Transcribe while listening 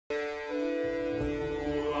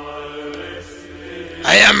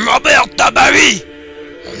I am Robert Tabary,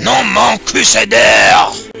 non mon crusader.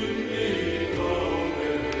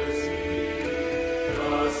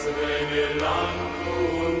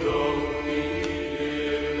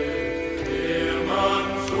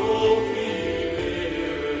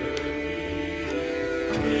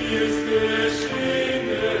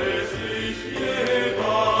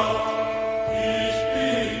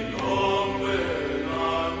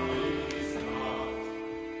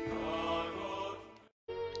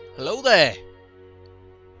 Hello there!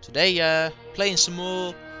 Today, playing some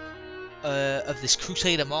more of this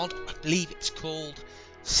Crusader mod. I believe it's called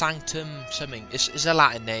Sanctum something. It's a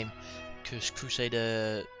Latin name, because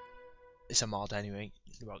Crusader is a mod anyway,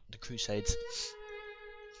 about the Crusades.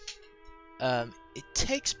 It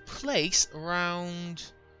takes place around,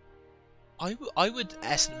 I would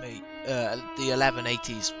estimate, the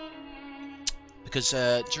 1180s, because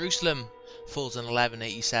Jerusalem falls in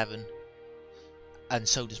 1187. And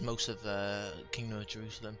so does most of the Kingdom of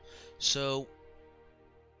Jerusalem. So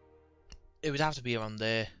it would have to be around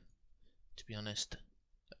there, to be honest.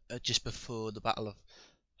 Just before the Battle of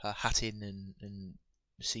Hattin and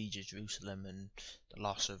the siege of Jerusalem and the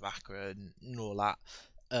loss of Acre and all that.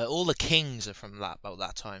 All the kings are from about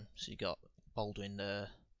that time. So you got Baldwin the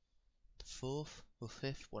fourth or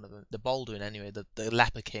fifth, one of them. The Baldwin anyway, the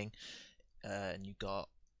leper king, and you got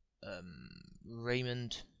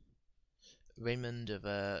Raymond of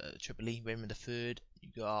Tripoli, Raymond III. You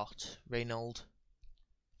got Reynold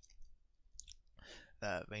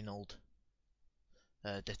de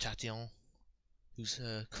Chatillon, who's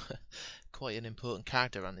quite an important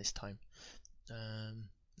character around this time.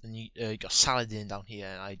 And you got Saladin down here.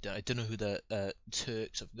 And I don't know who the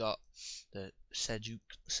Turks have got. The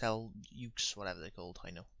Seljuks, whatever they're called.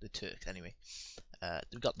 I know the Turks anyway.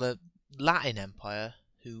 We've got the Latin Empire,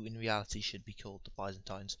 who in reality should be called the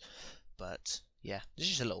Byzantines. But yeah, there's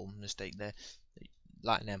just a little mistake there. The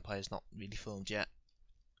Latin Empire is not really formed yet.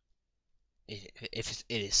 If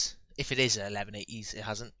it is 1180s, it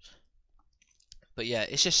hasn't. But yeah,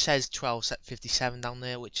 it just says 1257 down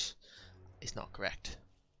there, which is not correct.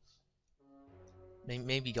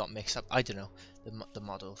 Maybe got mixed up. I don't know. The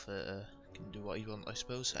model for can do what you want, I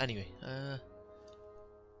suppose. Anyway,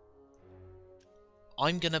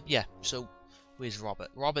 I'm gonna So. Where's Robert?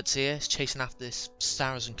 Robert's here. He's chasing after this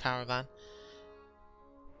Saracen caravan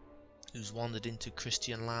who's wandered into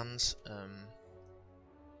Christian lands.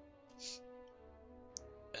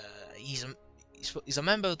 He's a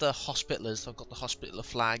member of the Hospitallers. So I've got the Hospitaller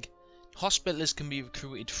flag. Hospitallers can be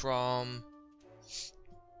recruited from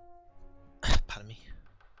pardon me.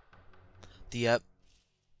 The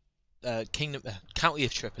county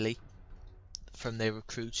of Tripoli. From their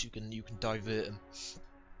recruits, you can divert them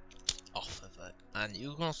off of it, and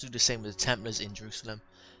you can also do the same with the Templars in Jerusalem.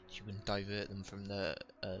 You can divert them from the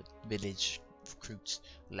village recruits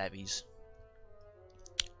levies.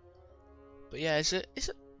 But yeah, it's a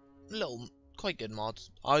little quite good mod.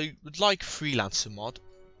 I would like freelancer mod,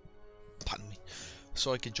 pardon me,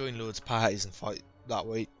 so I could join loads of parties and fight that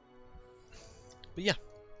way. But yeah,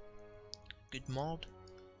 good mod.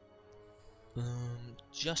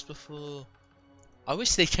 Just before. I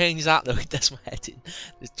wish they changed that though. That's my head in.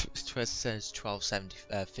 It says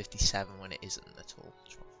 1257 when it isn't at all.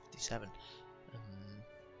 1257.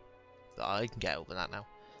 But I can get over that now.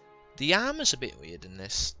 The armor's a bit weird in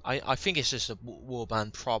this. I think it's just a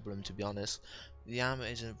warband problem, to be honest. The armor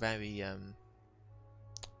isn't very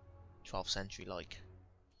 12th century like.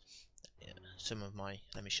 Yeah,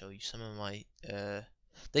 let me show you some of my.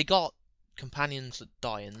 They got companions that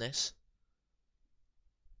die in this.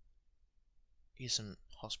 Here's some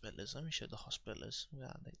Hospitallers. Let me show the Hospitallers. Where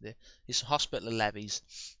are they? There. Here's some Hospitaller levies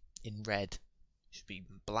in red. Should be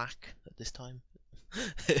black at this time.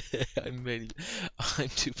 I'm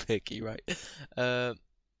too picky, right?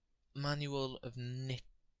 Manual of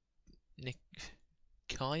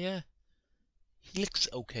Nicaea. He looks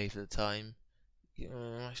okay for the time.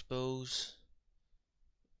 I suppose.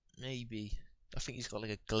 Maybe. I think he's got like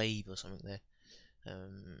a glaive or something there.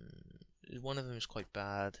 One of them is quite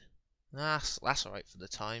bad. That's alright for the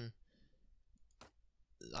time.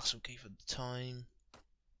 That's okay for the time.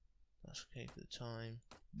 That's okay for the time.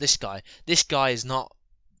 This guy is not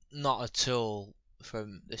at all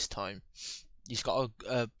from this time. He's got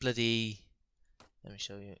a bloody. Let me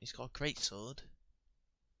show you. He's got a great sword,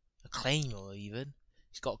 a claymore even.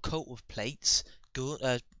 He's got a coat with plates,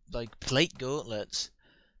 like plate gauntlets.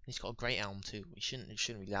 He's got a great helm too. We shouldn't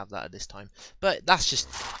really have that at this time. But that's just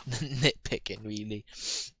nitpicking, really.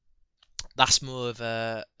 That's more of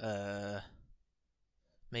a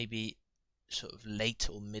maybe sort of late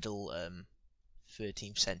or middle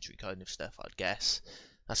 13th century kind of stuff, I'd guess.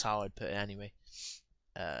 That's how I'd put it anyway.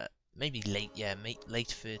 Maybe late, yeah, late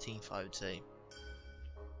 13th, I would say.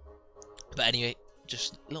 But anyway,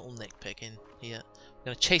 just a little nitpicking here. I'm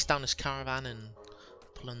gonna chase down this caravan and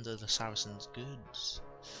plunder the Saracens' goods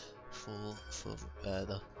for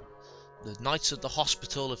the Knights of the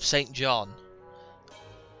Hospital of St. John.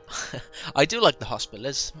 I do like the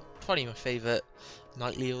Hospitallers. Probably my favourite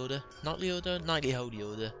knightly order. Knightly holy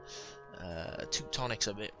order. Teutonics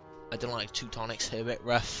a bit. I don't like Teutonics. They're a bit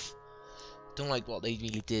rough. Don't like what they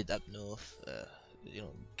really did up north. You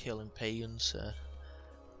know, killing pagans.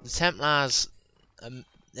 The Templars,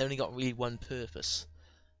 they only got really one purpose.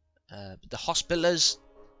 But the Hospitallers,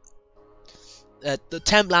 the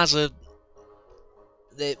Templars are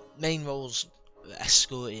their main roles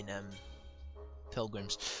escorting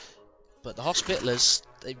pilgrims, but the Hospitallers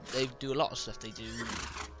they do a lot of stuff. They do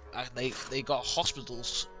they got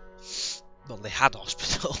hospitals. Well, they had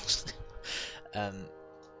hospitals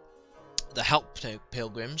that helped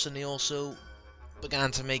pilgrims, and they also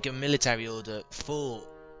began to make a military order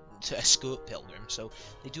to escort pilgrims. So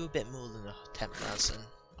they do a bit more than the Templars, and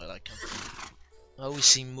I like them. I always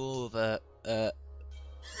see more of a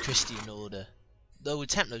Christian order. Though the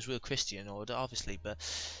Templars were a Christian order, obviously, but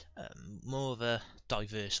more of a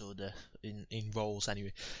diverse order in roles.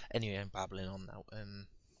 Anyway, I'm babbling on now.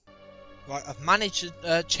 Right, I've managed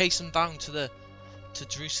to chase them down to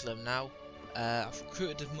Jerusalem now. I've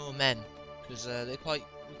recruited more men because they're quite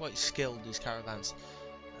skilled, these caravans.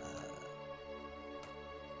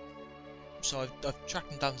 So I've tracked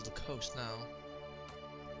them down to the coast now.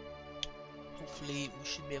 Hopefully we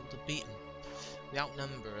should be able to beat them. We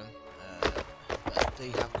outnumber them. But they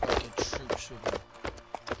have quite good troops with them.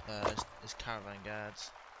 As caravan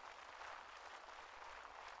guards.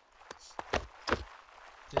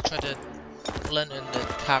 They try to blunt the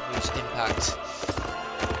cavalry's impact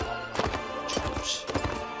on the troops.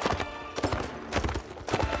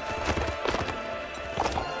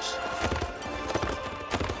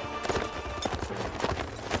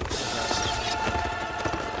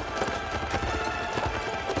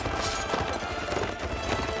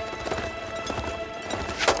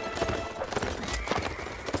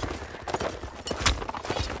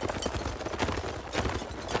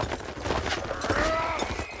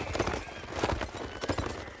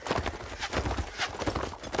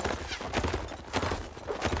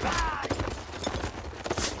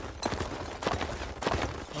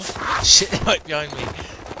 Shit, right behind me.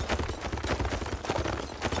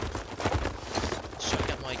 Let's try and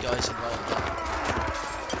get my guys involved now.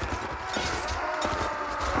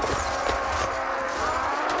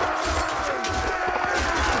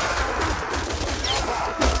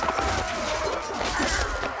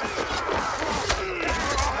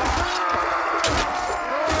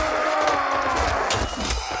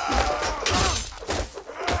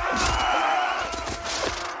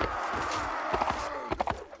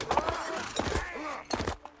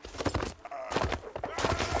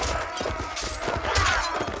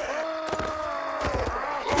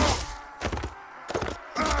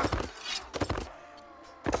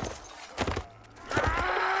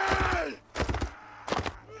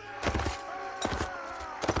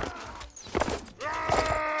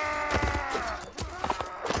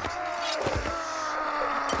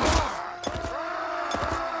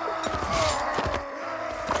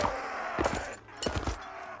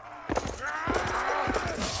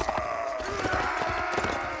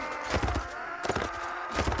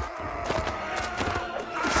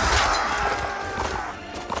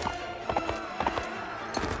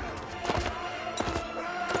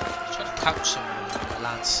 Couch some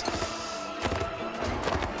lads.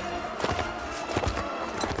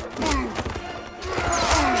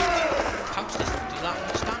 Couch doesn't do that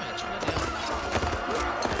much damage, bloody hell.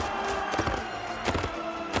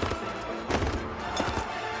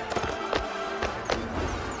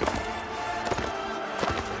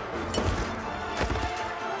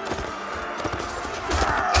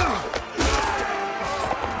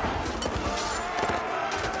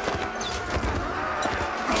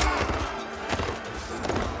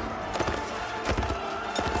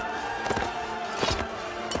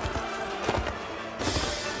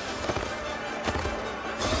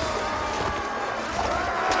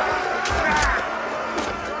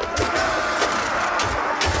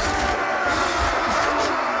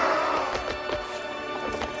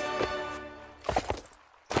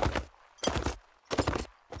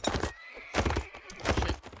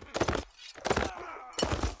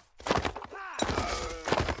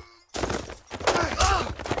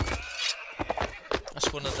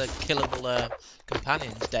 One of the killable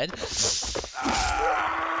companions dead.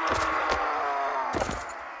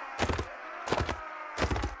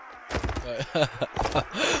 We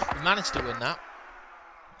managed to win that.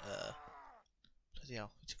 Bloody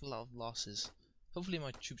hell, we took a lot of losses. Hopefully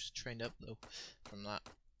my troops are trained up though from that.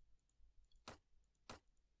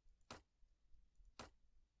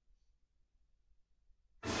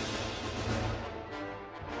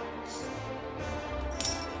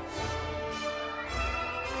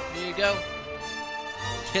 Here you go.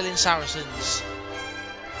 Killing Saracens.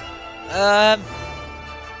 I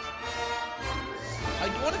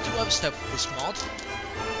want to do other stuff with this mod.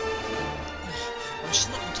 I'm just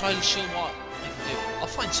not entirely sure what I can do. I'll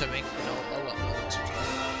find something and I'll upload some stuff.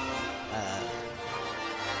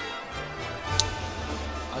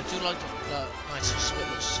 I do like the nice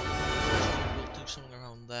swimmers, so we'll do something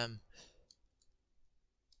around them.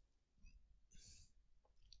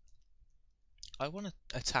 I want to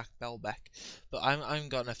attack Belbeck, but I haven't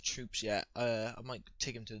got enough troops yet. I might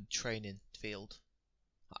take him to the training field.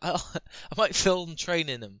 I might film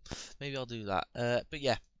training him. Maybe I'll do that. But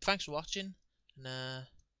yeah, thanks for watching, and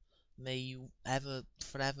may you ever,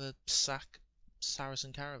 forever sack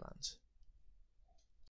Saracen caravans.